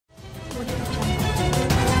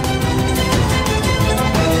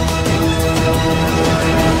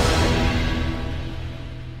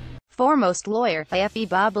foremost lawyer, Afe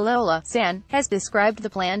Babalola, SAN, has described the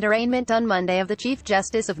planned arraignment on Monday of the Chief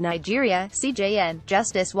Justice of Nigeria, CJN,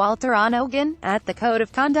 Justice Walter Onnoghen, at the Code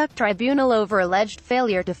of Conduct Tribunal over alleged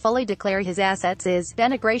failure to fully declare his assets is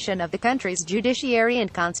denigration of the country's judiciary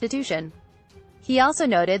and constitution. He also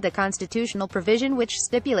noted the constitutional provision which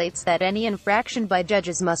stipulates that any infraction by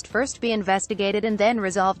judges must first be investigated and then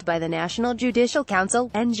resolved by the National Judicial Council,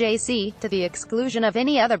 NJC, to the exclusion of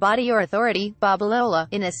any other body or authority. Babalola,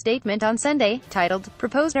 in a statement on Sunday, titled,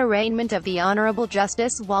 "Proposed Arraignment of the Honorable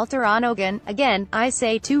Justice Walter Onnoghen, Again, I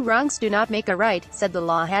say two wrongs do not make a right," said the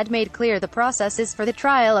law had made clear the processes for the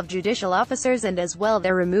trial of judicial officers and as well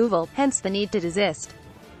their removal, hence the need to desist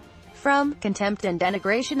from contempt and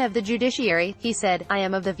denigration of the judiciary. He said, "I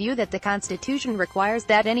am of the view that the Constitution requires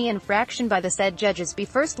that any infraction by the said judges be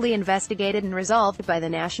firstly investigated and resolved by the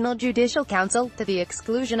National Judicial Council, to the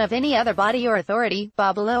exclusion of any other body or authority."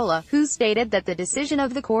 Babalola, who stated that the decision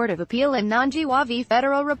of the Court of Appeal in Nigeria v.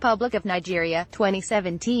 Federal Republic of Nigeria,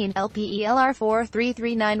 2017, LPELR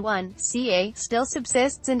 43391, CA, still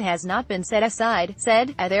subsists and has not been set aside,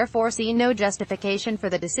 said, "I therefore see no justification for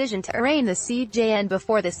the decision to arraign the CJN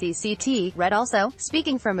before the CCT. Read also,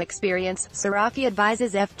 speaking from experience, Saraki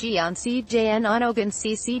advises FG on CJN Onnoghen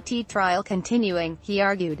CCT trial continuing. He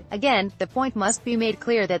argued, "Again, the point must be made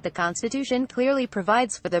clear that the Constitution clearly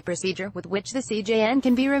provides for the procedure with which the CJN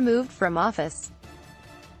can be removed from office.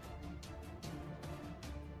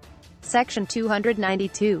 Section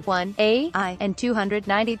 292(1)(a), (i), and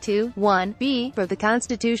 292(1)(b) of the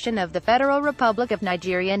Constitution of the Federal Republic of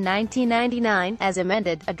Nigeria 1999, as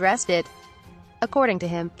amended, addressed it." According to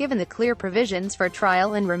him, given the clear provisions for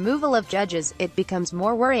trial and removal of judges, it becomes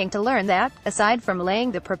more worrying to learn that, aside from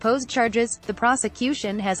laying the proposed charges, the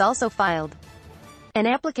prosecution has also filed an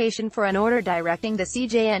application for an order directing the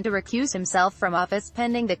CJN to recuse himself from office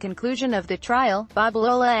pending the conclusion of the trial.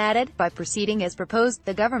 Babalola added, "By proceeding as proposed,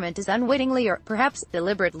 the government is unwittingly or, perhaps,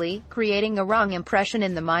 deliberately, creating a wrong impression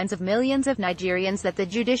in the minds of millions of Nigerians that the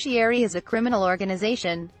judiciary is a criminal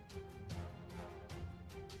organization.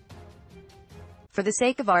 For the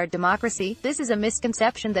sake of our democracy, this is a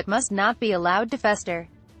misconception that must not be allowed to fester.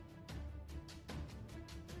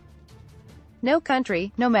 No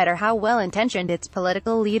country, no matter how well-intentioned its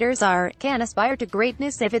political leaders are, can aspire to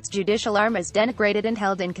greatness if its judicial arm is denigrated and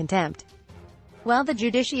held in contempt. While the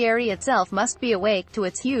judiciary itself must be awake to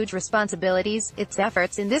its huge responsibilities, its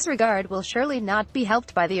efforts in this regard will surely not be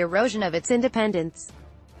helped by the erosion of its independence."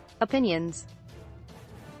 Opinions.